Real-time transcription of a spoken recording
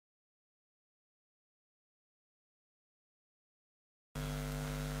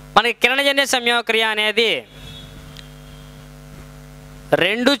మనకి కిరణజన్య సంయోగక్రియ అనేది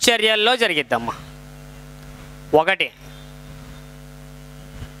 2 చర్యల్లో జరిగిద్దమ్మా. ఒకటి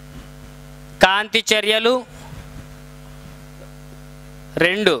కాంతి చర్యలు,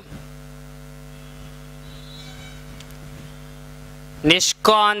 2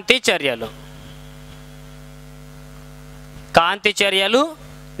 నిష్కాంతి చర్యలు. కాంతి చర్యలు,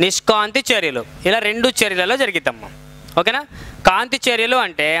 నిష్కాంతి చర్యలు, ఇలా 2 చర్యలలో జరిగిద్దమ్మా. ఓకేనా. కాంతి చర్యలు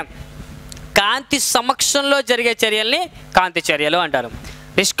అంటే కాంతి సమక్షంలో జరిగే చర్యల్ని కాంతి చర్యలు అంటారు.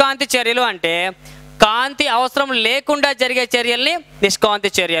 నిష్కాంతి చర్యలు అంటే కాంతి అవసరం లేకుండా జరిగే చర్యల్ని నిష్కాంతి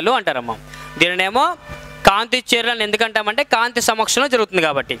చర్యలు అంటారమ్మా. దీనినేమో కాంతి చర్యలను ఎందుకంటామంటే కాంతి సమక్షంలో జరుగుతుంది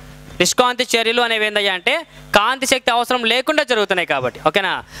కాబట్టి. నిష్కాంతి చర్యలు అనేవి ఏందయ్యా అంటే కాంతి శక్తి అవసరం లేకుండా జరుగుతున్నాయి కాబట్టి.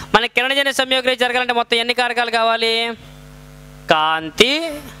 ఓకేనా. మన కిరణజన్య సంయోగక్రియ జరగాలంటే మొత్తం ఎన్ని కారకాలు కావాలి? కాంతి,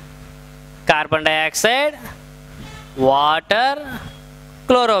 కార్బన్ డైఆక్సైడ్, వాటర్,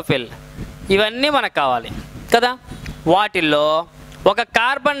 క్లోరోఫిల్, ఇవన్నీ మనకు కావాలి కదా. వాటిల్లో ఒక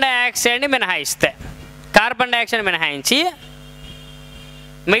కార్బన్ డైఆక్సైడ్ని మినహాయిస్తే, కార్బన్ డైఆక్సైడ్ మినహాయించి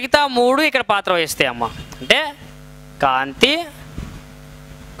మిగతా 3 ఇక్కడ పాత్ర వహిస్తాయి అమ్మ. అంటే కాంతి,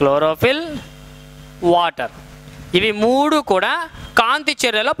 క్లోరోఫిల్, వాటర్, ఇవి 3 కూడా కాంతి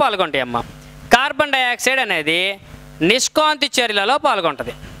చర్యలో పాల్గొంటాయి అమ్మ. కార్బన్ డైఆక్సైడ్ అనేది నిష్కాంతి చర్యలలో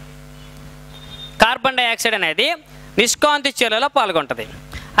పాల్గొంటుంది. కార్బన్ డైఆక్సైడ్ అనేది నిష్కాంతి చర్యలో పాల్గొంటుంది.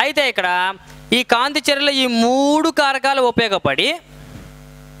 అయితే ఇక్కడ ఈ కాంతి చర్యలో ఈ 3 కారకాలు ఉపయోగపడి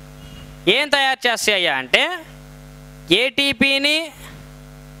ఏం తయారు చేస్తాయా అంటే ఏటీపీని,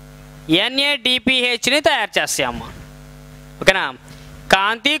 NADPHని తయారు చేస్తాయమ్మ. ఓకేనా.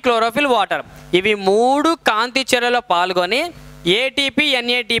 కాంతి, క్లోరోఫిల్, వాటర్, ఇవి 3 కాంతి చర్యలో పాల్గొని ఏటీపీ,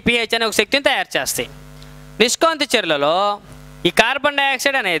 NADPH అనే ఒక శక్తిని తయారు చేస్తాయి. నిష్కాంతి చర్యలలో ఈ కార్బన్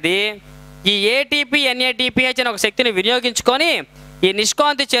డైఆక్సైడ్ అనేది ఈ ఏటీపీ, NADPH అనే ఒక శక్తిని వినియోగించుకొని ఈ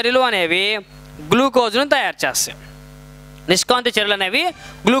నిష్కాంతి చర్యలు అనేవి గ్లూకోజ్ను తయారు చేస్తాయి. నిష్కాంతి చర్యలు అనేవి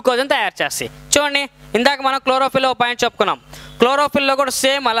గ్లూకోజ్ను తయారు చేస్తాయి. చూడండి, ఇందాక మనం క్లోరోఫిల్లో పాయింట్ చెప్పుకున్నాం. క్లోరోఫిల్లో కూడా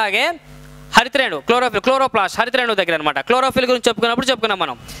సేమ్ అలాగే హరితరేణు, క్లోరోప్లాస్ట్ హరితరేణు దగ్గర అనమాట. క్లోరోఫిల్ గురించి చెప్పుకున్నాం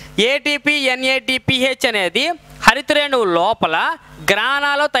మనం. ఏటీపీ, NADPH అనేది హరితరేణువు లోపల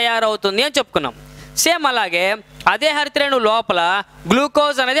గ్రానాలో తయారవుతుంది అని చెప్పుకున్నాం. సేమ్ అలాగే అదే హరితరేణువు లోపల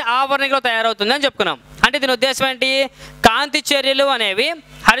గ్లూకోజ్ అనేది ఆవరణలో తయారవుతుంది అని చెప్పుకున్నాం. అంటే దీని ఉద్దేశం ఏంటి? కాంతి చర్యలు అనేవి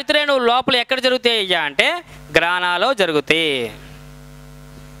హరితరేణువు లోపల ఎక్కడ జరుగుతాయి అంటే గ్రానాలో జరుగుతాయి.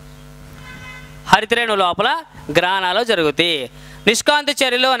 హరితరేణువు లోపల గ్రానాలో జరుగుతాయి. నిష్కాంతి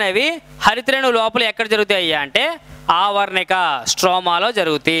చర్యలు అనేవి హరితరేణువు లోపల ఎక్కడ జరుగుతాయి అంటే ఆవర్ణిక స్ట్రోమాలో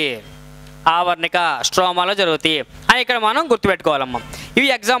జరుగుతాయి. ఆవర్ణిక స్ట్రోమాలో జరుగుతాయి అని ఇక్కడ మనం గుర్తుపెట్టుకోవాలమ్మా. ఇవి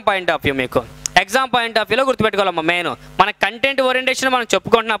ఎగ్జామ్ పాయింట్ ఆఫ్ వ్యూ, మీకు ఎగ్జామ్ పాయింట్ ఆఫ్ వ్యూలో గుర్తుపెట్టుకోవాలమ్మా. మెయిన్ మన కంటెంట్ ఓరియంటేషన్ మనం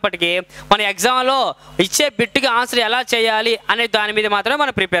చెప్పుకుంటున్నప్పటికీ మన ఎగ్జామ్లో ఇచ్చే బిట్కి ఆన్సర్ ఎలా చేయాలి అనే దాని మీద మాత్రమే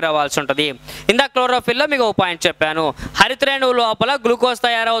మనం ప్రిపేర్ అవ్వాల్సి ఉంటుంది. ఇందాక క్లోరోఫిల్లో మీకు ఒక పాయింట్ చెప్పాను. హరితరేణువు లోపల గ్లూకోజ్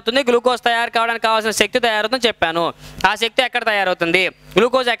తయారవుతుంది. గ్లూకోజ్ తయారు కావడానికి కావాల్సిన శక్తి తయారవుతుందని చెప్పాను. ఆ శక్తి ఎక్కడ తయారవుతుంది,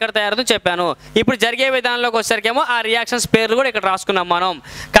 గ్లూకోజ్ ఎక్కడ తయారవుతుందని చెప్పాను. ఇప్పుడు జరిగే విధానంలోకి వచ్చేసరికేమో ఆ రియాక్షన్స్ పేర్లు కూడా ఇక్కడ రాసుకున్నాం మనం.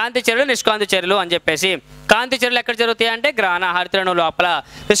 కాంతి చర్యలు, నిష్కాంతి చర్యలు అని చెప్పేసి. కాంతి చర్యలు ఎక్కడ జరుగుతాయి అంటే గ్రాన హరితరేణువు లోపల.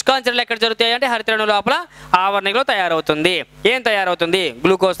 నిష్కాంతి చర్యలు ఎక్కడ జరుగుతాయి అంటే హరితరేణువు లోపల ఆవరణలో తయారవుతుంది. ఏం తయారవుతుంది?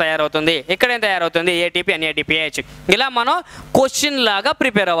 గ్లూకోజ్ తయారవుతుంది. ఇక్కడ ఏం తయారవుతుంది? ATP, NADPH. ఇలా మనం క్వశ్చన్ లాగా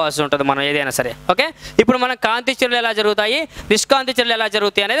ప్రిపేర్ అవ్వాల్సి ఉంటుంది మనం ఏదైనా సరే. ఓకే. ఇప్పుడు మనం కాంతి చర్యలు ఎలా జరుగుతాయి, నిష్కాంతి చర్యలు ఎలా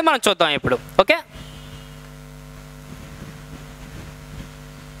జరుగుతాయి అనేది మనం చూద్దాం ఇప్పుడు. ఓకే.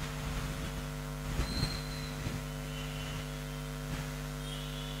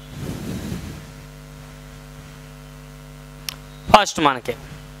 ఫస్ట్ మనకి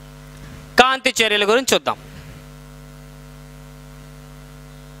కాంతి చర్యల గురించి చూద్దాం.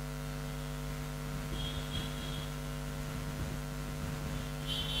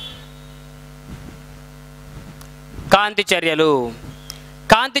 కాంతి చర్యలు,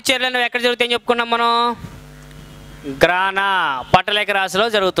 కాంతి చర్యలు ఎక్కడ జరుగుతాయని చెప్పుకున్నాం మనం? గ్రానా పట్టలేఖ రాశిలో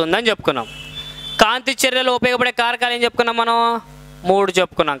జరుగుతుందని చెప్పుకున్నాం. కాంతి చర్యలు ఉపయోగపడే కారకాలు ఏం చెప్పుకున్నాం మనం? 3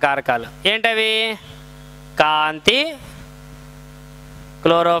 చెప్పుకున్నాం కారకాలు. ఏంటవి? కాంతి,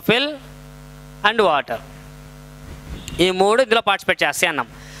 క్లోరోఫిల్ అండ్ వాటర్. ఈ 3 ఇందులో పార్టిసిపేట్ చేస్తాయి అన్నాం.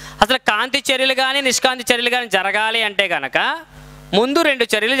 అసలు కాంతి చర్యలు కానీ నిష్కాంతి చర్యలు కానీ జరగాలి అంటే కనుక ముందు 2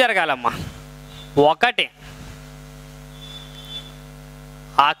 చర్యలు జరగాలమ్మా. ఒకటి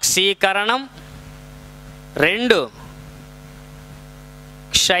ఆక్సీకరణం, 2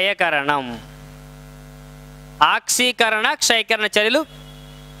 క్షయకరణం. ఆక్సీకరణ, క్షయకరణ చర్యలు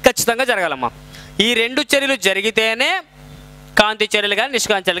ఖచ్చితంగా జరగాలమ్మా. ఈ 2 చర్యలు జరిగితేనే కాంతి చర్యలు కానీ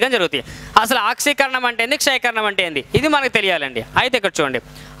నిష్కాంతి చర్యలు కానీ జరుగుతాయి. అసలు ఆక్సీకరణం అంటే ఏంది, క్షయకరణం అంటే ఏంది, ఇది మనకు తెలియాలండి. అయితే ఇక్కడ చూడండి,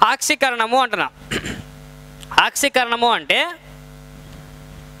 ఆక్సీకరణము అంటున్నా. ఆక్సీకరణము అంటే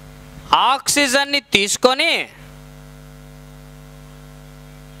ఆక్సిజన్ని తీసుకొని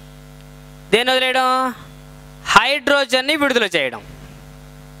దేన్ని వదిలేయడం, హైడ్రోజన్ని విడుదల చేయడం.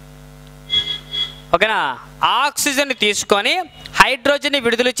 ఓకేనా, ఆక్సిజన్ తీసుకొని హైడ్రోజన్ని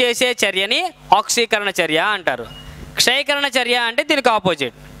విడుదల చేసే చర్యని ఆక్సీకరణ చర్య అంటారు. క్షయకరణ చర్య అంటే దీనికి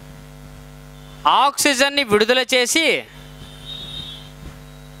ఆపోజిట్. ఆక్సిజన్ని విడుదల చేసి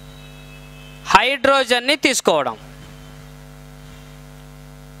హైడ్రోజన్ని తీసుకోవడం.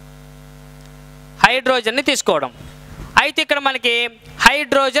 హైడ్రోజన్ని తీసుకోవడం. అయితే ఇక్కడ మనకి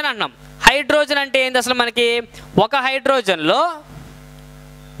హైడ్రోజన్ అన్నాం. హైడ్రోజన్ అంటే ఏంది అసలు? మనకి ఒక హైడ్రోజన్లో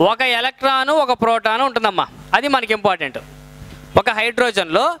ఒక ఎలక్ట్రాను ఒక ప్రోటాను ఉంటుందమ్మా. అది మనకి ఇంపార్టెంట్. ఒక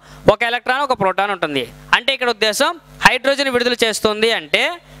హైడ్రోజన్లో ఒక ఎలక్ట్రాన్ ఒక ప్రోటాన్ ఉంటుంది. అంటే ఇక్కడ ఉద్దేశం హైడ్రోజన్ విడుదల చేస్తుంది అంటే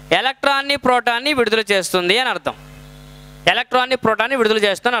ఎలక్ట్రాన్ని ప్రోటాన్ని విడుదల చేస్తుంది అని అర్థం. ఎలక్ట్రాన్ని ప్రోటాన్ని విడుదల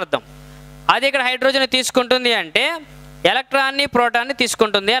చేస్తుంది అని అర్థం. అది ఇక్కడ హైడ్రోజన్ తీసుకుంటుంది అంటే ఎలక్ట్రాన్ని ప్రోటాన్ని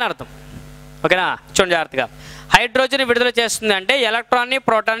తీసుకుంటుంది అని అర్థం. ఓకేనా, చూడండి జాగ్రత్తగా. హైడ్రోజన్ విడుదల చేస్తుంది అంటే ఎలక్ట్రాన్ని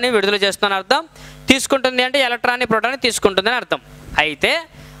ప్రోటాన్ని విడుదల చేస్తుందని అర్థం. తీసుకుంటుంది అంటే ఎలక్ట్రాన్ని ప్రోటాన్ని తీసుకుంటుంది అని అర్థం. అయితే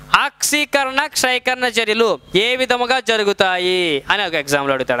ఆక్సీకరణ క్షయకరణ చర్యలు ఏ విధముగా జరుగుతాయి అని ఒక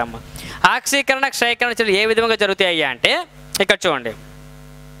ఎగ్జామ్లో అడుగుతాడమ్మా. ఆక్సీకరణ క్షయకరణ చర్యలు ఏ విధంగా జరుగుతాయి అంటే ఇక్కడ చూడండి.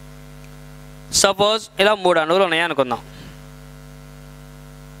 సపోజ్ ఇలా 3 అణువులు ఉన్నాయి అనుకుందాం.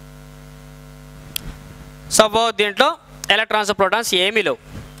 సపోజ్ దీంట్లో ఎలక్ట్రాన్స్ ప్రోటాన్స్ ఏమీ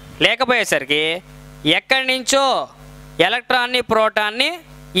లేకపోయేసరికి ఎక్కడి నుంచో ఎలక్ట్రాన్ని ప్రోటాన్ని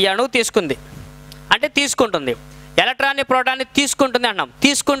ఈ అణువు తీసుకుంది అంటే తీసుకుంటుంది. ఎలక్ట్రాన్ని ప్రోటాన్ని తీసుకుంటుంది అన్నాం.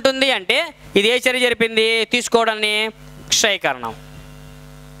 తీసుకుంటుంది అంటే ఇది ఏ చర్య జరిపింది? తీసుకోవడాన్ని క్షయకరణం.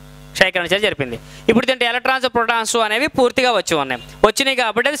 క్షయకరణ చర్య జరిపింది. ఇప్పుడు దీంట్లో ఎలక్ట్రాన్స్ ప్రోటాన్స్ అనేవి పూర్తిగా వచ్చినాయి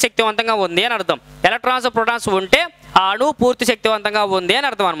కాబట్టి అది శక్తివంతంగా ఉంది అని అర్థం. ఎలక్ట్రాన్స్ ప్రోటాన్స్ ఉంటే ఆ అణువు పూర్తి శక్తివంతంగా ఉంది అని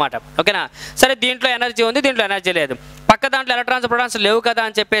అర్థం అనమాట. ఓకేనా, సరే దీంట్లో ఎనర్జీ ఉంది, దీంట్లో ఎనర్జీ లేదు. పక్క దాంట్లో ఎలక్ట్రాన్స్ ప్రోటాన్స్ లేవు కదా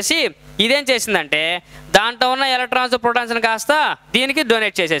అని చెప్పేసి ఇదేం చేసిందంటే దాంట్లో ఉన్న ఎలక్ట్రాన్స్ ప్రోటాన్స్ని కాస్త దీనికి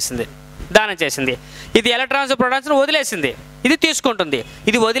డొనేట్ చేసేసింది, దానం చేసింది. ఇది ఎలక్ట్రాన్స్ ప్రోటాన్స్ని వదిలేసింది, ఇది తీసుకుంటుంది.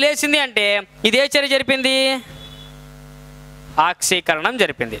 ఇది వదిలేసింది అంటే ఇది ఏ చర్య జరిపింది? ఆక్సీకరణం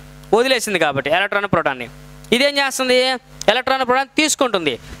జరిపింది. వదిలేసింది కాబట్టి ఎలక్ట్రాన్ ప్రోటాన్ని. ఇదేం చేస్తుంది? ఎలక్ట్రాన్ ప్రోటాన్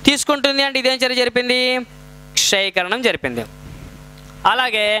తీసుకుంటుంది అంటే ఇదేం చర్య జరిపింది? క్షయకరణం జరిపింది.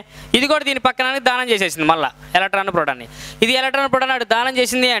 అలాగే ఇది కూడా దీని పక్కన దానం చేసేసింది మళ్ళీ ఎలక్ట్రాన్ ప్రోటాన్ని. ఇది ఎలక్ట్రాన్ ప్రోటాన్ అటు దానం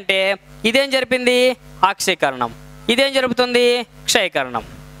చేసింది అంటే ఇదేం జరిపింది? ఆక్సీకరణం. ఇదేం జరుగుతుంది? క్షయకరణం.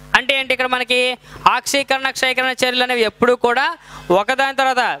 అంటే ఏంటి? ఇక్కడ మనకి ఆక్సీకరణ క్షయకరణ చర్యలు అనేవి ఎప్పుడు కూడా ఒకదాని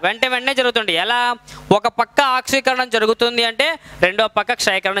తర్వాత వెంటనే జరుగుతుంది. ఎలా? ఒక పక్క ఆక్సీకరణం జరుగుతుంది అంటే రెండో పక్క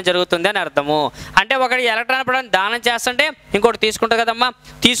క్షయకరణం జరుగుతుంది అని అర్థము. అంటే ఒకటి ఎలక్ట్రాన్ ప్రోటాన్ దానం చేస్తుంటే ఇంకోటి తీసుకుంటుంది కదమ్మా.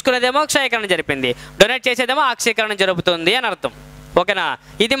 తీసుకునేదేమో క్షయకరణ జరిపింది, డొనేట్ చేసేదేమో ఆక్సీకరణం జరుగుతుంది అని అర్థం. ఓకేనా,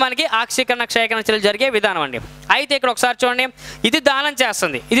 ఇది మనకి ఆక్సీకరణ క్షయకరణ చర్యలు జరిగే విధానం అండి. అయితే ఇక్కడ ఒకసారి చూడండి, ఇది దానం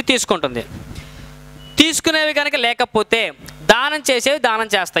చేస్తుంది, ఇది తీసుకుంటుంది. తీసుకునేవి కనుక లేకపోతే దానం చేసేవి దానం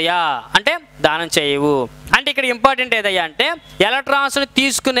చేస్తాయా అంటే దానం చేయవు. అంటే ఇక్కడ ఇంపార్టెంట్ ఏదయ్యా అంటే ఎలక్ట్రాన్స్ని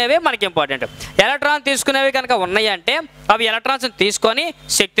తీసుకునేవే మనకి ఇంపార్టెంట్. ఎలక్ట్రాన్ తీసుకునేవి కనుక ఉన్నాయి అంటే అవి ఎలక్ట్రాన్స్ని తీసుకొని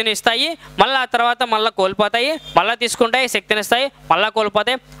శక్తిని ఇస్తాయి, మళ్ళీ ఆ తర్వాత మళ్ళీ కోల్పోతాయి, మళ్ళీ తీసుకుంటాయి, శక్తిని ఇస్తాయి, మళ్ళీ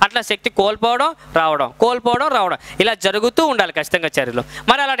కోల్పోతాయి. అట్లా శక్తి కోల్పోవడం రావడం ఇలా జరుగుతూ ఉండాలి ఖచ్చితంగా చర్యలు.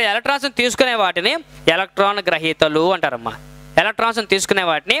 మరి అలాంటి ఎలక్ట్రాన్స్ని తీసుకునే వాటిని ఎలక్ట్రాన్ గ్రహీతలు అంటారమ్మా. ఎలక్ట్రాన్స్ని తీసుకునే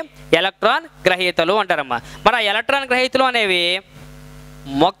వాటిని ఎలక్ట్రాన్ గ్రహీతలు అంటారమ్మా. మరి ఆ ఎలక్ట్రాన్ గ్రహీతలు అనేవి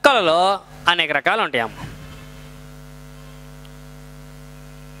మొక్కలలో అనేక రకాలు ఉంటాయమ్మ.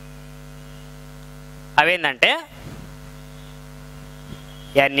 అవేంటంటే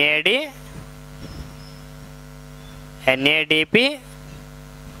NAD, NADP,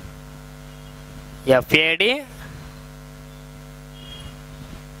 FAD,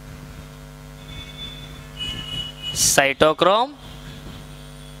 cytochrome,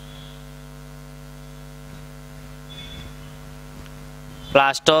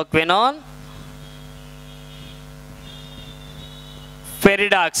 plastoquinone,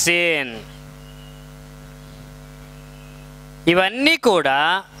 ferredoxin. ఇవన్నీ కూడా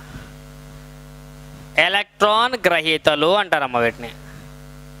ఎలక్ట్రాన్ గ్రహీతలు అంటారమ్మ.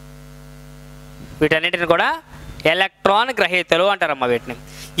 వీటన్నిటిని కూడా ఎలక్ట్రాన్ గ్రహీతలు అంటారమ్మ.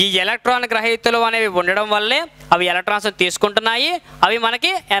 ఈ ఎలక్ట్రాన్ గ్రహీతలు అనేవి ఉండడం వల్లే అవి ఎలక్ట్రాన్స్ తీసుకుంటున్నాయి, అవి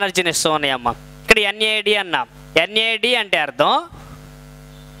మనకి ఎనర్జీని ఇస్తూ ఉన్నాయి అమ్మ. ఇక్కడ ఎన్ఏడి అన్నాం. ఎన్ఏడి అంటే అర్థం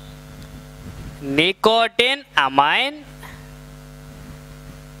నికోటిన్ అమైన్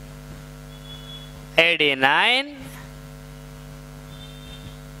ఎడినైన్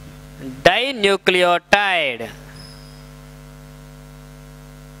డైన్యూక్లియోటైడ్.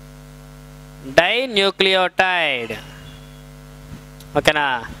 ఓకేనా,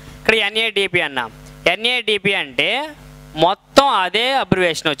 ఇక్కడ ఎన్ఏడిపి అన్నాం. ఎన్ఏడిపి అంటే మొత్తం మొత్తం అదే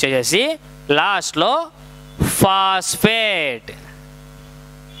అబ్రివేషన్ వచ్చేసి లాస్ట్లో ఫాస్ఫేట్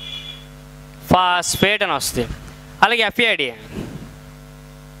అని వస్తుంది. అలాగే FAD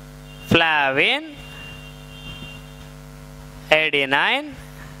ఫ్లావిన్ ఎడినైన్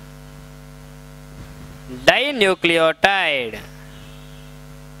డైన్యూక్లియోటైడ్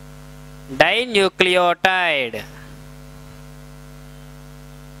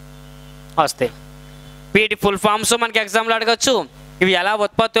వస్తాయి. వీటి ఫుల్ ఫామ్స్ మనకి ఎగ్జామ్లో అడగచ్చు. ఇవి ఎలా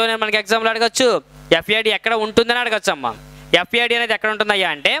ఉత్పత్తి అని మనకి ఎగ్జామ్లో అడగచ్చు. FAD ఎక్కడ ఉంటుందని అడగచ్చు అమ్మా. FAD అనేది ఎక్కడ ఉంటుందయ్యా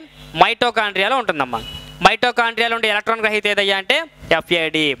అంటే మైటోకాండ్రియాలో ఉంటుందమ్మా. మైటోకాండ్రియాలో ఉండే ఎలక్ట్రాన్ గ్రహీత ఏదయ్యా అంటే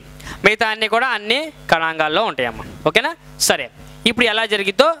FAD. మిగతా అన్నీ కూడా అన్ని కణాంగాల్లో ఉంటాయమ్మా. ఓకేనా? సరే, ఇప్పుడు ఎలా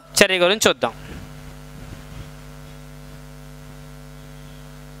జరిగిద్దో చర్య గురించి చూద్దాం.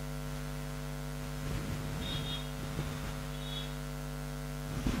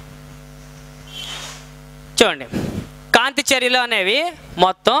 చూడండి, కాంతి చర్యలు అనేవి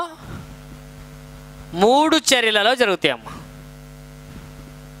మొత్తం 3 చర్యలలో జరుగుతాయి అమ్మ.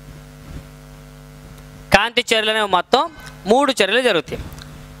 కాంతి చర్యలు అనేవి మొత్తం 3 చర్యలు జరుగుతాయి.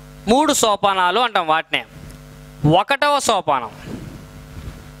 3 సోపానాలు అంటాం వాటినే. ఒకటవ సోపానం.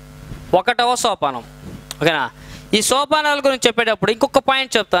 ఓకేనా? ఈ సోపానాల గురించి చెప్పేటప్పుడు ఇంకొక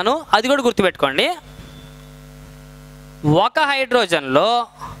పాయింట్ చెప్తాను, అది కూడా గుర్తుపెట్టుకోండి. ఒక హైడ్రోజన్లో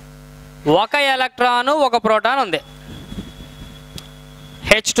ఒక ఎలక్ట్రాను ఒక ప్రోటాన్ ఉంది.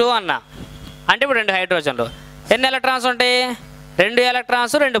 H2 అన్న అంటే ఇప్పుడు 2 హైడ్రోజన్లు ఎన్ని ఎలక్ట్రాన్స్ ఉంటాయి? 2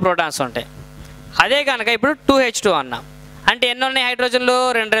 ఎలక్ట్రాన్స్ 2 ప్రోటాన్స్ ఉంటాయి. అదే కనుక ఇప్పుడు 2H2 అన్న అంటే ఎన్ని ఉన్నాయి హైడ్రోజన్లు?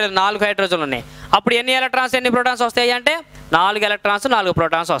 4 హైడ్రోజన్లు ఉన్నాయి. అప్పుడు ఎన్ని ఎలక్ట్రాన్స్ ఎన్ని ప్రోటాన్స్ వస్తాయి అంటే 4 ఎలక్ట్రాన్స్ 4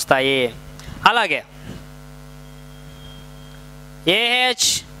 ప్రోటాన్స్ వస్తాయి. అలాగే AH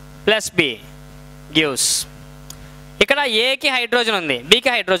 + B గివ్స్, ఇక్కడ ఏకి హైడ్రోజన్ ఉంది, బీకి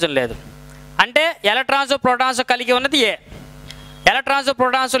హైడ్రోజన్ లేదు. అంటే ఎలక్ట్రాన్స్ ప్రోటాన్స్ కలిగి ఉన్నది ఏ, ఎలక్ట్రాన్స్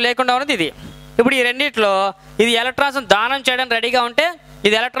ప్రోటాన్స్ లేకుండా ఉన్నది ఇది. ఇప్పుడు ఈ రెండిట్లో ఇది ఎలక్ట్రాన్స్ దానం చేయడానికి రెడీగా ఉంటే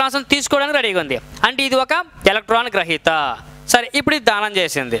ఇది ఎలక్ట్రాన్స్ తీసుకోవడానికి రెడీగా ఉంది. అంటే ఇది ఒక ఎలక్ట్రాన్ గ్రహీత. సరే, ఇప్పుడు ఇది దానం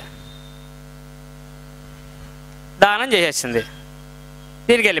చేసేసింది,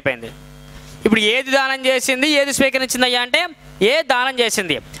 దీనికి వెళ్ళిపోయింది. ఇప్పుడు ఏది దానం చేసింది, ఏది స్వీకరించింది అయ్యా అంటే ఏ దానం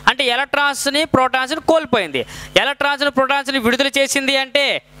చేసింది. అంటే ఎలక్ట్రాన్స్ని ప్రోటాన్స్ని కోల్పోయింది. ఎలక్ట్రాన్స్ని ప్రోటాన్స్ని విడుదల చేసింది అంటే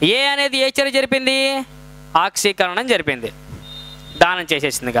ఏ అనేది ఏ చర్య జరిపింది? ఆక్సీకరణం జరిపింది, దానం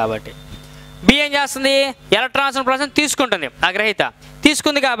చేసేసింది. కాబట్టి బి ఏం చేస్తుంది? ఎలక్ట్రాన్స్ని ప్రోటాన్స్ తీసుకుంటుంది, అగ్రహీత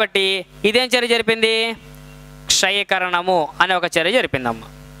తీసుకుంది. కాబట్టి ఇదేం చర్య జరిపింది? క్షయీకరణము అనే ఒక చర్య జరిపిందమ్మ.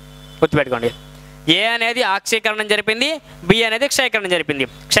 గుర్తుపెట్టుకోండి, ఏ అనేది ఆక్సీకరణం జరిపింది, బి అనేది క్షయీకరణం జరిపింది.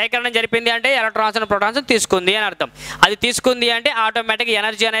 క్షయీకరణం జరిపింది అంటే ఎలక్ట్రాన్స్ ప్రోటాన్స్ తీసుకుంది అని అర్థం. అది తీసుకుంది అంటే ఆటోమేటిక్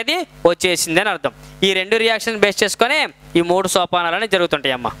ఎనర్జీ అనేది వచ్చేసింది అని అర్థం. ఈ 2 రియాక్షన్ బేస్ చేసుకొని ఈ 3 సోపానాలు అనేవి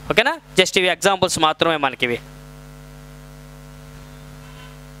జరుగుతుంటాయి అమ్మ. ఓకేనా? జస్ట్ ఇవి ఎగ్జాంపుల్స్ మాత్రమే మనకి. ఇవి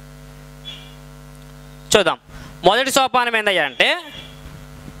చూద్దాం. మొదటి సోపానం ఏందయ్యా అంటే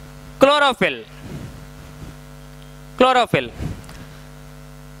క్లోరోఫిల్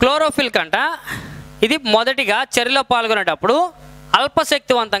కంట ఇది మొదటిగా చర్యలో పాల్గొనేటప్పుడు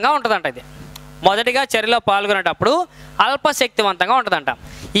అల్పశక్తివంతంగా ఉంటుందంట. ఇది మొదటిగా చర్యలో పాల్గొనేటప్పుడు అల్పశక్తివంతంగా ఉంటుందంట.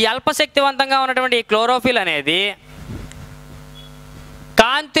 ఈ అల్పశక్తివంతంగా ఉన్నటువంటి ఈ క్లోరోఫిల్ అనేది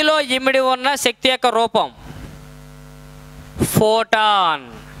కాంతిలో ఇమిడి ఉన్న శక్తి యొక్క రూపం ఫోటాన్.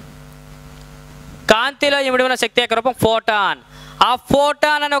 కాంతిలో ఇమిడి ఉన్న శక్తి యొక్క రూపం ఫోటాన్. ఆ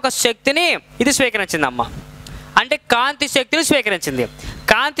ఫోటాన్ అనే ఒక శక్తిని ఇది స్వీకరించిందమ్మ. అంటే కాంతి శక్తిని స్వీకరించింది.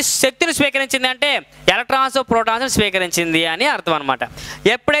 కాంతి శక్తిని స్వీకరించింది అంటే ఎలక్ట్రాన్స్ ప్రోటాన్స్ స్వీకరించింది అని అర్థం అనమాట.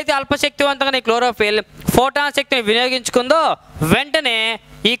 ఎప్పుడైతే అల్పశక్తివంతంగా ఈ క్లోరోఫిల్ ఫోటాన్ శక్తిని వినియోగించుకుందో వెంటనే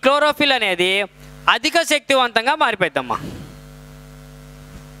ఈ క్లోరోఫిల్ అనేది అధిక శక్తివంతంగా మారిపోయిద్దమ్మా.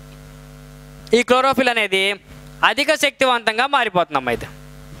 ఈ క్లోరోఫిల్ అనేది అధిక శక్తివంతంగా మారిపోతుందమ్మా. ఇది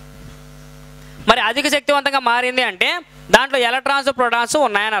మరి అధిక శక్తివంతంగా మారింది అంటే దాంట్లో ఎలక్ట్రాన్స్ ప్రోటాన్స్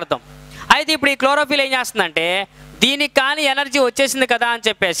ఉన్నాయని అర్థం. అయితే ఇప్పుడు ఈ క్లోరోఫిల్ ఏం చేస్తుందంటే దీనికి కానీ ఎనర్జీ వచ్చేసింది కదా అని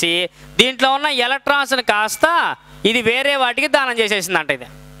చెప్పేసి దీంట్లో ఉన్న ఎలక్ట్రాన్స్ని కాస్త ఇది వేరే వాటికి దానం చేసేసిందంట. ఇది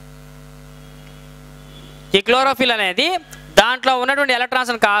ఈ క్లోరోఫిల్ అనేది దాంట్లో ఉన్నటువంటి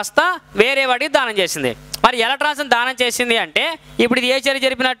ఎలక్ట్రాన్స్ని కాస్త వేరే వాటికి దానం చేసింది. మరి ఎలక్ట్రాన్స్ని దానం చేసింది అంటే ఇప్పుడు ఇది ఏ చర్య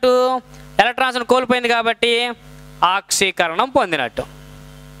జరిపినట్టు? ఎలక్ట్రాన్స్ని కోల్పోయింది కాబట్టి ఆక్సీకరణం పొందినట్టు.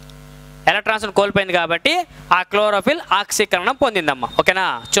 ఎలక్ట్రాన్స్ని కోల్పోయింది కాబట్టి ఆ క్లోరోఫిల్ ఆక్సీకరణం పొందిందమ్మా. ఓకేనా?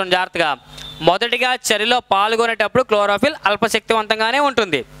 చూడండి జాగ్రత్తగా. మొదటిగా చర్యలో పాల్గొనేటప్పుడు క్లోరోఫిల్ అల్పశక్తివంతంగానే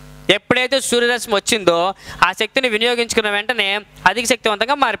ఉంటుంది. ఎప్పుడైతే సూర్యరశ్మి వచ్చిందో ఆ శక్తిని వినియోగించుకున్న వెంటనే అధిక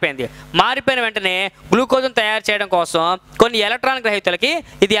శక్తివంతంగా మారిపోయింది. మారిపోయిన వెంటనే గ్లూకోజ్ను తయారు చేయడం కోసం కొన్ని ఎలక్ట్రాన్ గ్రహీతలకి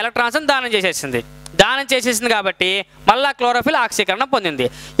ఇది ఎలక్ట్రాన్స్ని దానం చేసేసింది. దానం చేసేసింది కాబట్టి మళ్ళీ క్లోరోఫిల్ ఆక్సీకరణం పొందింది.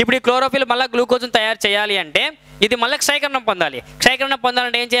 ఇప్పుడు ఈ క్లోరోఫిల్ మళ్ళీ గ్లూకోజ్ని తయారు చేయాలి అంటే ఇది మళ్ళీ క్షయకరణం పొందాలి. క్షయకరణం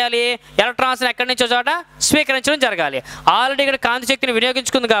పొందాలంటే ఏం చేయాలి? ఎలక్ట్రాన్స్ని ఎక్కడి నుంచో చోట స్వీకరించడం జరగాలి. ఆల్రెడీ ఇక్కడ కాంతి శక్తిని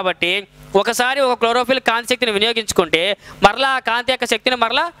వినియోగించుకుంది కాబట్టి ఒకసారి ఒక క్లోరోఫిల్ కాంతి శక్తిని వినియోగించుకుంటే మరలా ఆ కాంతి యొక్క శక్తిని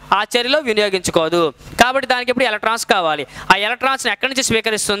మరలా ఆ చర్యలో వినియోగించుకోదు. కాబట్టి దానికి ఇప్పుడు ఎలక్ట్రాన్స్ కావాలి. ఆ ఎలక్ట్రాన్స్ని ఎక్కడి నుంచి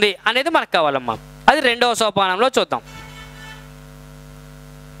స్వీకరిస్తుంది అనేది మనకు కావాలమ్మా. అది రెండవ సోపానంలో చూద్దాం.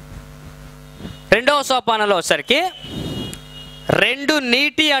 రెండవ సోపానంలో వచ్చేసరికి 2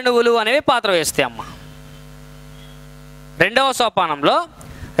 నీటి అణువులు అనేవి పాత్ర వేస్తాయి అమ్మ. రెండవ సోపానంలో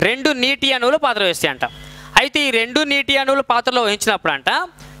 2 నీటి అణువులు పాత్ర వేస్తాయి అంట. అయితే ఈ 2 నీటి అణువులు పాత్రలో వహించినప్పుడు అంట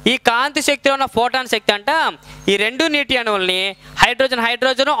ఈ కాంతి శక్తిలో ఉన్న ఫోటాన్ శక్తి అంట ఈ 2 నీటి అణువుల్ని హైడ్రోజన్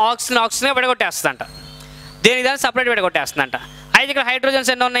ఆక్సిజన్గా విడగొట్టేస్తుందంట. దేనికి దాన్ని సపరేట్ విడగొట్టేస్తుందంట. అయితే ఇక్కడ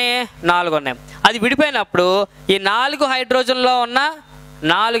హైడ్రోజన్స్ ఎన్ని ఉన్నాయి? 4 ఉన్నాయి. అది విడిపోయినప్పుడు ఈ 4 హైడ్రోజన్లో ఉన్న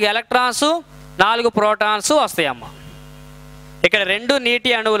 4 ఎలక్ట్రాన్స్ 4 ప్రోటాన్స్ వస్తాయమ్మ. ఇక్కడ 2 నీటి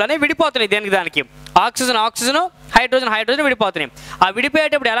అణువులు అనేవి విడిపోతున్నాయి. దేనికి దానికి ఆక్సిజన్ హైడ్రోజన్ విడిపోతున్నాయి. ఆ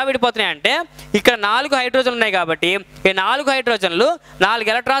విడిపోయేటప్పుడు ఎలా విడిపోతున్నాయి అంటే ఇక్కడ 4 హైడ్రోజన్లు ఉన్నాయి కాబట్టి ఈ 4 హైడ్రోజన్లు 4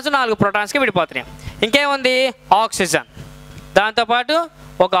 ఎలక్ట్రాన్స్ 4 ప్రోటాన్స్కి విడిపోతున్నాయి. ఇంకేముంది? ఆక్సిజన్. దాంతోపాటు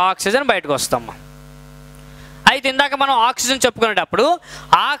ఒక ఆక్సిజన్ బయటకు వస్తాం. అయితే ఇందాక మనం ఆక్సిజన్ చెప్పుకునేటప్పుడు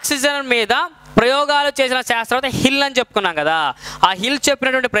ఆక్సిజన్ మీద ప్రయోగాలు చేసిన శాస్త్రవేత్త హిల్ అని చెప్పుకున్నాం కదా. ఆ హిల్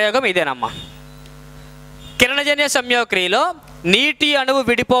చెప్పినటువంటి ప్రయోగం ఇదేనమ్మా. కిరణజన్య సంయోక్రియలో నీటి అణువు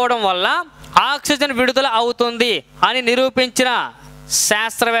విడిపోవడం వల్ల ఆక్సిజన్ విడుదల అవుతుంది అని నిరూపించిన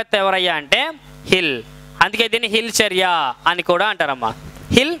శాస్త్రవేత్త ఎవరయ్యా అంటే హిల్. అందుకే దీన్ని హిల్ చర్య అని కూడా అంటారమ్మా.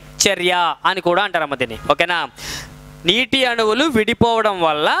 హిల్ చర్య అని కూడా అంటారమ్మా దీన్ని. ఓకేనా? నీటి అణువులు విడిపోవడం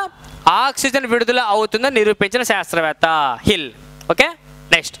వల్ల ఆక్సిజన్ విడుదల అవుతుందని నిరూపించిన శాస్త్రవేత్త హిల్. ఓకే,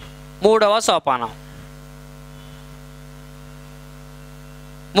 నెక్స్ట్ మూడవ సోపానం.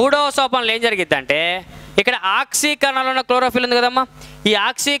 మూడవ సోపానంలో ఏం జరిగిద్దంటే ఇక్కడ ఆక్సీకరణలో ఉన్న క్లోరోఫిల్ ఉంది కదమ్మా. ఈ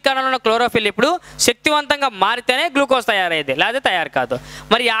ఆక్సీకరణలో ఉన్న క్లోరోఫిల్ ఇప్పుడు శక్తివంతంగా మారితేనే గ్లూకోజ్ తయారైంది, లేకపోతే తయారు కాదు.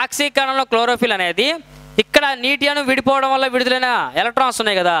 మరి ఈ ఆక్సీకరణలో క్లోరోఫిల్ అనేది ఇక్కడ నీటి అణువు విడిపోవడం వల్ల విడుదలైన ఎలక్ట్రాన్స్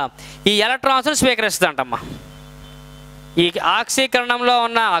ఉన్నాయి కదా, ఈ ఎలక్ట్రాన్స్ను స్వీకరిస్తుందమ్మా. ఈ ఆక్సీకరణంలో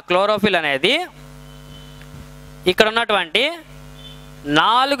ఉన్న క్లోరోఫిల్ అనేది ఇక్కడ ఉన్నటువంటి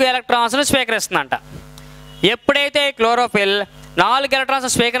 4 ఎలక్ట్రాన్స్ను స్వీకరిస్తుందంట. ఎప్పుడైతే ఈ క్లోరోఫిల్ 4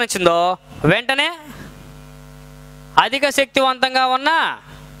 ఎలక్ట్రాన్స్ స్వీకరించిందో వెంటనే అధిక శక్తివంతంగా ఉన్న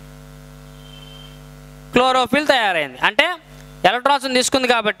క్లోరోఫిల్ తయారైంది. అంటే ఎలక్ట్రాన్స్ తీసుకుంది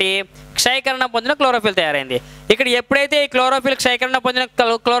కాబట్టి క్షయకరణం పొందిన క్లోరోఫిల్ తయారైంది. ఇక్కడ ఎప్పుడైతే ఈ క్లోరోఫిల్ క్షయకరణం పొందిన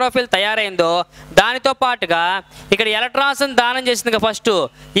క్లోరోఫిల్ తయారైందో దానితో పాటుగా ఇక్కడ ఎలక్ట్రాన్స్ దానం చేసింది. ఫస్ట్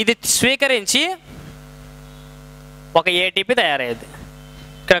ఇది స్వీకరించి ఒక ఏటీపీ తయారయ్యేది.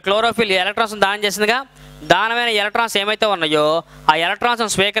 ఇక్కడ క్లోరోఫిల్ ఎలక్ట్రాన్స్ దానం చేసిందిగా, దానమైన ఎలక్ట్రాన్స్ ఏమైతే ఉన్నాయో ఆ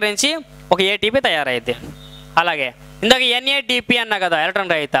ఎలక్ట్రాన్స్ స్వీకరించి ఒక ఏటీపీ తయారయ్యేది. అలాగే ఇందాక ఎన్ఏడిపి అన్నా కదా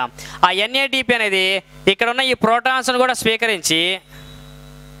ఎలక్ట్రాన్ రహిత, ఆ ఎన్ఏడిపి అనేది ఇక్కడ ఉన్న ఈ ప్రోటాన్స్ను కూడా స్వీకరించి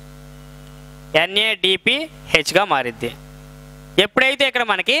NADPHగా మారిద్ది. ఎప్పుడైతే ఇక్కడ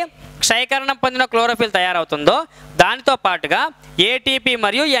మనకి క్షయకరణం పొందిన క్లోరోఫిల్ తయారవుతుందో దానితో పాటుగా ఏటీపీ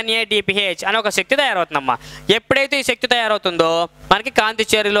మరియు NADPH అనే ఒక శక్తి తయారవుతుందమ్మా. ఎప్పుడైతే ఈ శక్తి తయారవుతుందో మనకి కాంతి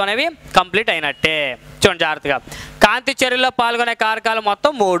చర్యలు అనేవి కంప్లీట్ అయినట్టే. చూడండి జాగ్రత్తగా. కాంతి చర్యల్లో పాల్గొనే కారకాలు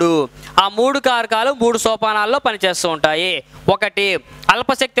మొత్తం 3. ఆ 3 కారకాలు 3 సోపానాల్లో పనిచేస్తూ ఉంటాయి. ఒకటి,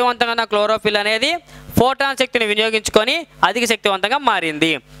 అల్పశక్తివంతమైన క్లోరోఫిల్ అనేది ఫోటాన్ శక్తిని వినియోగించుకొని అధిక శక్తివంతంగా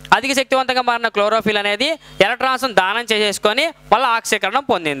మారింది. అధిక శక్తివంతంగా మారిన క్లోరోఫిల్ అనేది ఎలక్ట్రాన్స్ దానం చేసేసుకొని మళ్ళీ ఆక్సీకరణం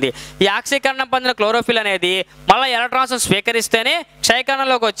పొందింది. ఈ ఆక్సీకరణం పొందిన క్లోరోఫిల్ అనేది మళ్ళీ ఎలక్ట్రాన్స్ స్వీకరిస్తేనే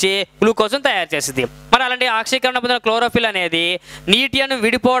క్షయకరణంలోకి వచ్చి గ్లూకోజ్ను తయారు చేసింది. మరి అలాంటి ఆక్సీకరణం పొందిన క్లోరోఫిల్ అనేది నీటి అణువు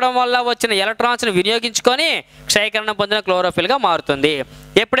విడిపోవడం వల్ల వచ్చిన ఎలక్ట్రాన్స్ను వినియోగించుకొని క్షయకరణం పొందిన క్లోరోఫిల్గా మారుతుంది.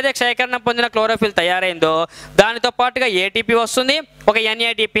 ఎప్పుడైతే క్షయకరణం పొందిన క్లోరోఫిల్ తయారైందో దానితో పాటుగా ఏటీపీ వస్తుంది, ఒక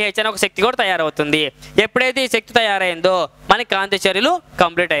NADPH అనే ఒక శక్తి కూడా తయారవుతుంది. ఎప్పుడైతే ఈ శక్తి తయారైందో మనకి కాంతి చర్యలు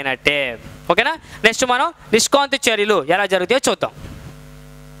కంప్లీట్ అయినట్టే. ఓకేనా? నెక్స్ట్ మనం నిష్కాంతి చర్యలు ఎలా జరుగుతాయో చూద్దాం.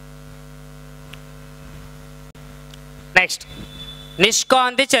 నెక్స్ట్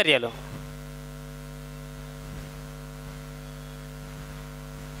నిష్కాంతి చర్యలు.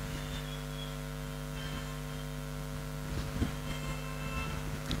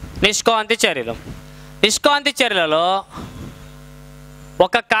 నిష్కాంతి చర్యలు. నిష్కాంతి చర్యలలో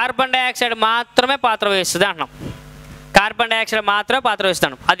ఒక కార్బన్ డైఆక్సైడ్ మాత్రమే పాత్ర వహిస్తుంది అంటున్నాం. కార్బన్ డైఆక్సైడ్ మాత్రమే పాత్ర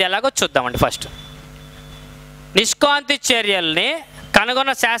వహిస్తాను. అది ఎలాగో చూద్దామండి. ఫస్ట్ నిష్కాంతి చర్యల్ని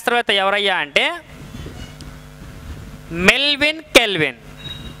కనుగొన్న శాస్త్రవేత్త ఎవరయ్యా అంటే మెల్విన్ కెల్విన్.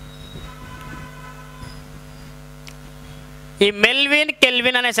 ఈ మెల్విన్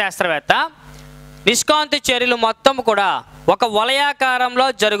కెల్విన్ అనే శాస్త్రవేత్త నిష్కాంతి చర్యలు మొత్తం కూడా ఒక వలయాకారంలో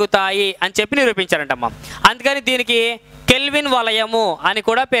జరుగుతాయి అని చెప్పి నిరూపించారంటమ్మా. అందుకని దీనికి కెల్విన్ వలయము అని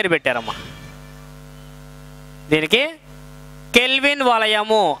కూడా పేరు పెట్టారమ్మా. దీనికి కెల్విన్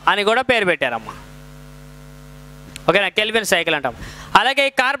వలయము అని కూడా పేరు పెట్టారమ్మా. ఓకేనా, కెల్విన్ సైకిల్ అంటాం. అలాగే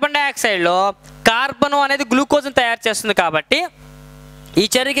కార్బన్ డైఆక్సైడ్లో కార్బన్ అనేది గ్లూకోజ్ని తయారు చేస్తుంది కాబట్టి ఈ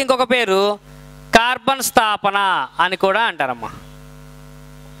చర్యకి ఇంకొక పేరు కార్బన్ స్థాపన అని కూడా అంటారమ్మా.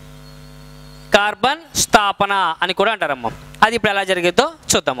 కార్బన్ స్థాపన అని కూడా అంటారమ్మా. అది ఇప్పుడు ఎలా జరిగిద్దో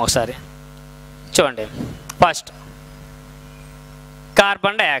చూద్దాం ఒకసారి. చూడండి, first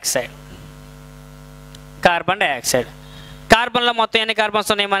carbon dioxide. Carbon dioxide కార్బన్లో మొత్తం ఎన్ని కార్బన్స్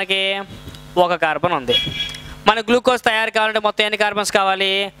ఉన్నాయి? మనకి ఒక కార్బన్ ఉంది. మన గ్లూకోజ్ తయారు కావాలంటే మొత్తం ఎన్ని కార్బన్స్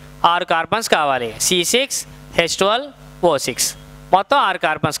కావాలి? 6 కార్బన్స్ కావాలి. C6H12O6 మొత్తం 6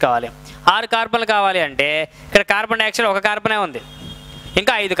 కార్బన్స్ కావాలి. 6 కార్బన్లు కావాలి అంటే ఇక్కడ కార్బన్ డైఆక్సైడ్ ఒక కార్బనే ఉంది,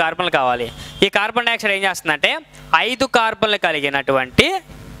 ఇంకా 5 కార్బన్లు కావాలి. ఈ కార్బన్ డైఆక్సైడ్ ఏం చేస్తుందంటే 5 కార్బన్లు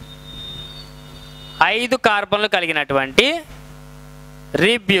కలిగినటువంటి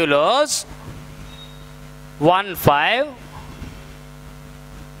రిబ్యులోజ్ 1,5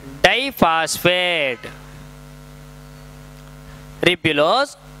 డైఫాస్ఫేట్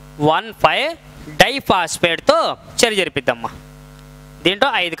రిబ్యులోజ్ 1,5 డైఫాస్ఫేట్తో చర్య జరిపిద్దమ్మా. దీంట్లో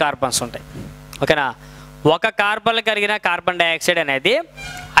 5 కార్బన్స్ ఉంటాయి. ఓకేనా, ఒక కార్బన్లు కలిగిన కార్బన్ డైఆక్సైడ్ అనేది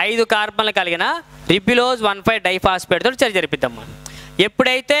 5 కార్బన్లు కలిగిన రిబ్యులోజ్ 1,5 డైఫాస్ఫేట్తో చర్య జరిపిద్దమ్మా.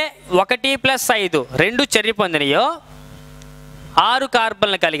 ఎప్పుడైతే 1 + 5 2 చర్య పొందినయో 6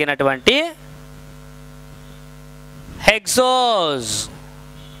 కార్బన్లు కలిగినటువంటి హెక్సోజ్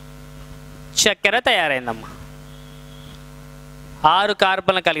చక్కెర తయారైందమ్మా. 6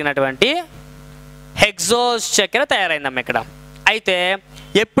 కార్బన్లు కలిగినటువంటి హెక్సోజ్ చక్కెర తయారైందమ్మా ఇక్కడ. అయితే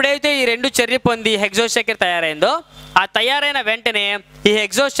ఎప్పుడైతే ఈ 2 చర్య పొంది హెక్సోజ్ చక్కెర తయారైందో ఆ తయారైన వెంటనే ఈ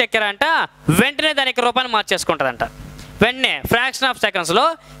హెక్సోజ్ చక్కెర అంట వెంటనే దాని యొక్క రూపాన్ని మార్చేసుకుంటుందంట. వెంటనే ఫ్రాక్షన్ ఆఫ్ సెకండ్స్లో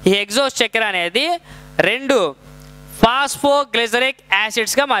ఈ హెక్సోజ్ చక్కెర అనేది 2 ఫాస్ఫోగ్లిజరిక్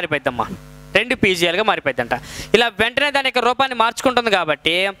యాసిడ్స్గా మారిపోయిద్దమ్మా. 2 PGLగా మారిపోయిందంట. ఇలా వెంటనే దాని యొక్క రూపాన్ని మార్చుకుంటుంది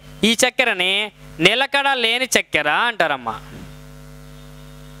కాబట్టి ఈ చక్కెరని నిలకడ లేని చక్కెర అంటారమ్మా.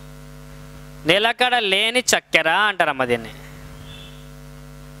 నిలకడ లేని చక్కెర అంటారమ్మా దీన్ని.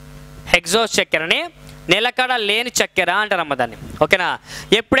 హెక్సోజ్ చక్కెరని నిలకడ లేని చక్కెర అంటారమ్మా దాన్ని. ఓకేనా,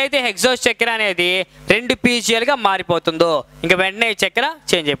 ఎప్పుడైతే హెక్సోజ్ చక్కెర అనేది 2 PGLగా మారిపోతుందో ఇంకా వెంటనే ఈ చక్కెర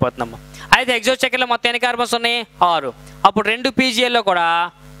చేంజ్ అయిపోతుందమ్మా. అయితే హెక్సోజ్ చక్కెరలో మొత్తం ఎన్ని కార్బన్స్ ఉన్నాయి? 6. అప్పుడు 2 PGLలో కూడా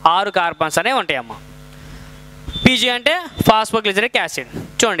 6 కార్బన్స్ అనేవి ఉంటాయమ్మా. PG అంటే ఫాస్ఫోగ్లిజరిక్ యాసిడ్.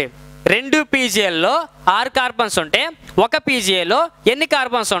 చూడండి, 2 PGLలో 6 కార్బన్స్ ఉంటే 1 PGLలో ఎన్ని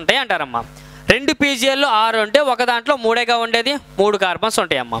కార్బన్స్ ఉంటాయి అంటారమ్మా. 2 PGLలో 6 ఉంటే ఒక దాంట్లో 3గా ఉండేది, 3 కార్బన్స్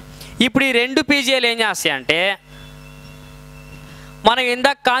ఉంటాయమ్మా. ఇప్పుడు ఈ 2 PGL ఏం చేస్తాయి అంటే మనకి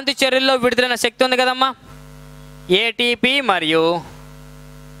ఇందాక కాంతి చర్యల్లో విడుదలైన శక్తి ఉంది కదమ్మా, ATP మరియు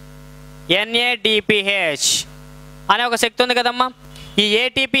NADPH అనే ఒక శక్తి ఉంది కదమ్మా. ఈ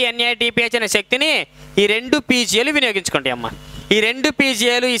ATP NADPH అనే శక్తిని ఈ 2 PGL వినియోగించుకుంటాయి అమ్మా. ఈ 2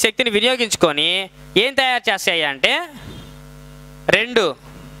 PGL ఈ శక్తిని వినియోగించుకొని ఏం తయారు చేస్తాయి అంటే 2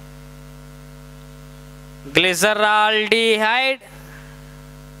 గ్లిజరాల్డిహైడ్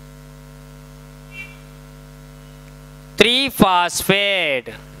 3-ఫాస్ఫేట్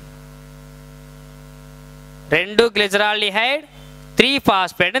 2 గ్లిజరాల్డిహైడ్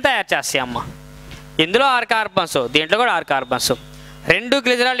 3-ఫాస్ఫేట్ని తయారు చేస్తాయి అమ్మ. ఇందులో 6 కార్బన్స్, దీంట్లో కూడా 6 కార్బన్స్. 2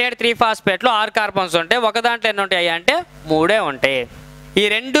 గ్లిజరాల్డిహైడ్ 3-ఫాస్ఫేట్లో 6 కార్బన్స్ ఉంటాయి, ఒక దాంట్లో ఎన్ని ఉంటాయి అంటే 3 ఉంటాయి. ఈ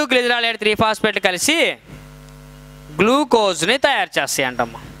 2 గ్లిజరాల్డిహైడ్ 3-ఫాస్ఫేట్లు కలిసి గ్లూకోజ్ని తయారు చేస్తాయి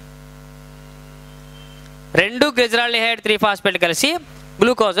అంటమ్మా. 2 గ్లిజరాల్డిహైడ్ 3-ఫాస్ఫేట్లు కలిసి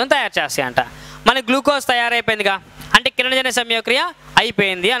గ్లూకోజ్ని తయారు చేస్తాయి అంట. మనకి గ్లూకోజ్ తయారైపోయిందిగా అంటే కిరణజన్య సంయోక్రియ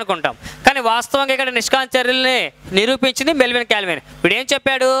అయిపోయింది అనుకుంటాం. కానీ వాస్తవంగా ఇక్కడ నిష్కాంత చర్యల్ని నిరూపించింది మెల్విన్ కాల్విన్. వీడు ఏం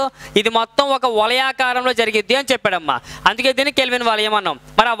చెప్పాడు? ఇది మొత్తం ఒక వలయాకారంలో జరిగిద్ది అని చెప్పాడమ్మా. అందుకే దీన్ని కెల్విన్ వలయం అన్నాం.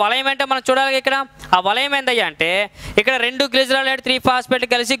 మరి ఆ వలయం అంటే మనం చూడాలి ఇక్కడ. ఆ వలయం ఏందయ్యా అంటే ఇక్కడ 2 గ్లిజరాల్డిహైడ్ 3-ఫాస్ఫేట్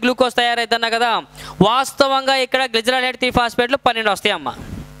కలిసి గ్లూకోజ్ తయారైద్దన్నా కదా. వాస్తవంగా ఇక్కడ గ్లిజరాల్డిహైడ్ 3-ఫాస్ఫేట్లు 12 వస్తాయమ్మా.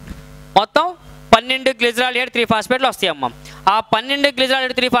 మొత్తం 12 గ్లిజరాల్డిహైడ్ 3-ఫాస్ఫేట్లు వస్తాయమ్మా. ఆ 12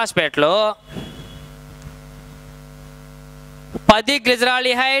 గ్లిజరాల్డిహైడ్ 3-ఫాస్ఫేట్లో 10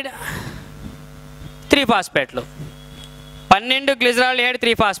 గ్లిజరాల్డిహైడ్ 3-ఫాస్ఫేట్లు, 12 గ్లిజరాల్డిహైడ్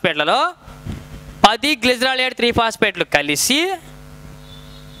 3-ఫాస్ఫేట్లలో 10 గ్లిజరాల్డిహైడ్ 3-ఫాస్ఫేట్లు కలిసి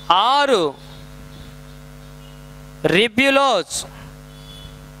 6 రిబ్యులోజ్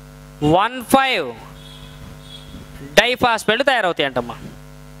 1,5 డైఫాస్ఫేట్లు తయారవుతాయి అంటమ్మా.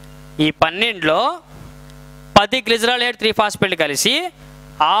 ఈ 12లో 10 గ్లిజరాల్డిహైడ్ 3-ఫాస్ఫేట్లు కలిసి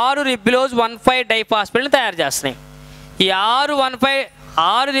 6 రిబ్యులోజ్ 1,5 డైఫాస్ఫేట్ని తయారు చేస్తున్నాయి. ఈ 6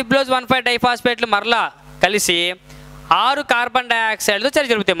 6 రిబ్యూలోజ్ 1,5 డైఫాస్ఫేట్లు మరలా కలిసి 6 కార్బన్ డైఆక్సైడ్తో చర్య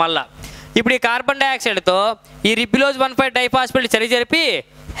జరుపుతాయి మళ్ళీ. ఇప్పుడు ఈ కార్బన్ డైఆక్సైడ్తో ఈ రిబ్యూలోజ్ 1,5 డైఫాస్ఫేట్లు చర్య జరిపి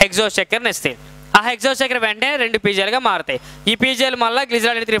హెక్సోజ్ చక్కెరని ఇస్తాయి. ఆ హెక్సోజ్ చక్కెర వెంటనే 2 పీజీలుగా మారుతాయి. ఈ పీజీలు మళ్ళీ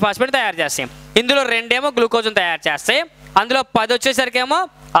గ్లిజరాల్ 3-ఫాస్ఫేట్ తయారు చేస్తాయి. ఇందులో 2 గ్లూకోజ్ని తయారు చేస్తాయి. అందులో 10 వచ్చేసరికేమో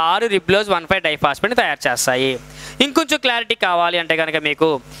 6 రిబ్యూలోజ్ 1,5 డైఫాస్ఫేట్ని తయారు చేస్తాయి. ఇంకొంచెం క్లారిటీ కావాలి అంటే కనుక మీకు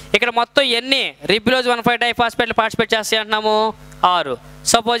ఇక్కడ మొత్తం ఎన్ని రిబ్యూలోజ్ 1,5 డైఫాస్ఫేట్లు పార్టిసిపేట్ చేస్తాయి అంటున్నాము? 6.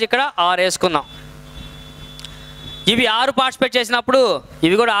 సపోజ్ ఇక్కడ 6 వేసుకుందాం. ఇవి 6 పార్టిసిపేట్ చేసినప్పుడు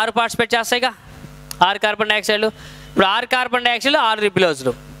ఇవి కూడా 6 పార్టిసిపేట్ చేస్తాయిగా, 6 కార్బన్ డైఆక్సైడ్లు. ఇప్పుడు 6 కార్బన్ డైఆక్సైడ్లు 6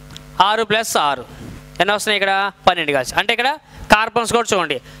 రిబ్యూలోజ్లు, 6 + 6 ఎన్ని వస్తున్నాయి? ఇక్కడ 12 కలిసి. అంటే ఇక్కడ కార్బన్స్ కూడా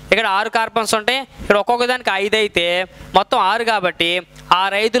చూడండి, ఇక్కడ 6 కార్బన్స్ ఉంటాయి. ఇక్కడ ఒక్కొక్క దానికి 5 అయితే మొత్తం 6 కాబట్టి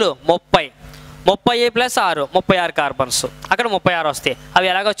 6 5 30, 30 + 6 36 కార్బన్స్. అక్కడ 36 వస్తాయి. అవి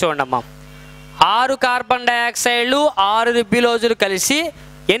ఎలాగో చూడండి అమ్మా. 6 కార్బన్ డైఆక్సైడ్లు 6 రిబ్యూలోజులు కలిసి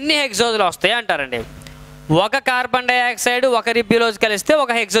ఎన్ని హెక్సోజులు వస్తాయి అంటారండి. 1 కార్బన్ డైఆక్సైడ్ 1 రిబ్యూలోజ్ కలిస్తే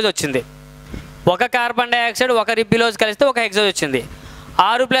 1 హెక్సోజ్ వచ్చింది. 1 కార్బన్ డైఆక్సైడ్ 1 రిబ్యూలోజ్ కలిస్తే 1 హెక్సోజ్ వచ్చింది.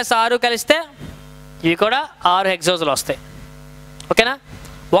 6 + 6 కలిస్తే ఇవి కూడా 6 హెక్సోజులు వస్తాయి. ఓకేనా?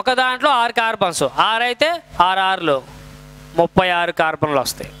 ఒక దాంట్లో 6 కార్బన్స్, 6 అయితే 6 6లు 36 కార్బన్లు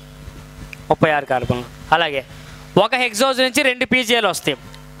వస్తాయి. 36 కార్బన్లు. అలాగే 1 హెక్సోజ్ నుంచి 2 పీజీలు వస్తాయి.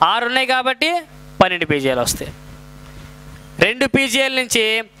 6 ఉన్నాయి కాబట్టి 12 పీజీలు వస్తాయి. 2 పీజీల నుంచి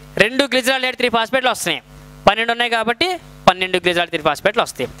 2 గ్లిజరాల్ 3-ఫాస్ఫేట్లు వస్తున్నాయి. 12 ఉన్నాయి కాబట్టి 12 గ్లిజరాల్ 3-ఫాస్ఫేట్లు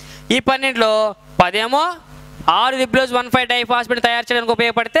వస్తాయి. ఈ 12లో 10 ఏమో 6 రిబ్యూలోజ్ 1,5 డైఫాస్ఫేట్ తయారు చేయడానికి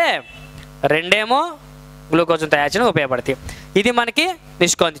ఉపయోగపడితే 2 గ్లూకోజ్ను తయారు చేయడానికి ఉపయోగపడతాయి. ఇది మనకి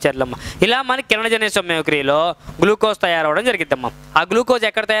నిష్కాంతి చర్యలమ్మ. ఇలా మనకి కిరణజన్య మిమిక్రీలో గ్లూకోజ్ తయారవడం జరిగిద్దమ్మా. ఆ గ్లూకోజ్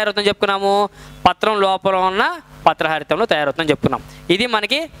ఎక్కడ తయారవుతుందని చెప్పుకున్నాము? పత్రం లోపల ఉన్న పత్రహరితంలో తయారవుతుందని చెప్పుకున్నాం. ఇది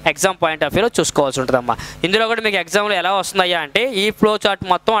మనకి ఎగ్జామ్ పాయింట్ ఆఫ్ వ్యూలో చూసుకోవాల్సి ఉంటుందమ్మా. ఇందులో కూడా మీకు ఎగ్జామ్లో ఎలా వస్తుందయ్యా అంటే ఈ ఫ్లో చార్ట్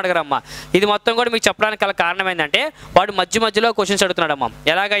మొత్తం అడగరమ్మా. ఇది మొత్తం కూడా మీకు చెప్పడానికి గల కారణం ఏంటంటే వాడు మధ్యలో క్వశ్చన్స్ అడుగుతున్నాడమ్మా.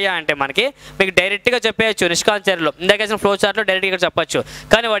 ఎలాగయ్యా అంటే మనకి మీకు డైరెక్ట్గా చెప్పేయచ్చు నిష్కాంతి చర్యలు ఇందాకేసిన ఫ్లో చార్ట్లో డైరెక్ట్గా చెప్పచ్చు.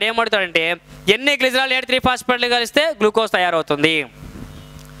 కానీ వాడు ఏమడుగుతాడంటే ఎన్ని గ్లిజరాల్ 3-ఫాస్ఫేట్లు కలిస్తే గ్లూకోజ్ తయారవుతుంది,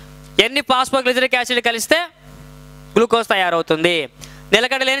 ఎన్ని ఫాస్ఫోగ్లిజరిక్ యాసిడ్ కలిస్తే గ్లూకోజ్ తయారవుతుంది,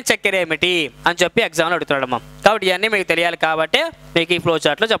 నిలకడలేని చక్కెర ఏమిటి అని చెప్పి ఎగ్జామ్లో అడుగుతున్నాడమ్మా. కాబట్టి ఇవన్నీ మీకు తెలియాలి కాబట్టి మీకు ఈ ఫ్లో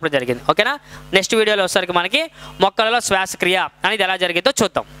చార్ట్లో చెప్పడం జరిగింది. ఓకేనా? నెక్స్ట్ వీడియోలో వచ్చేసరికి మనకి మొక్కలలో శ్వాసక్రియ అనేది ఎలా జరిగిందో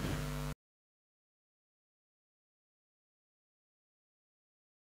చూద్దాం.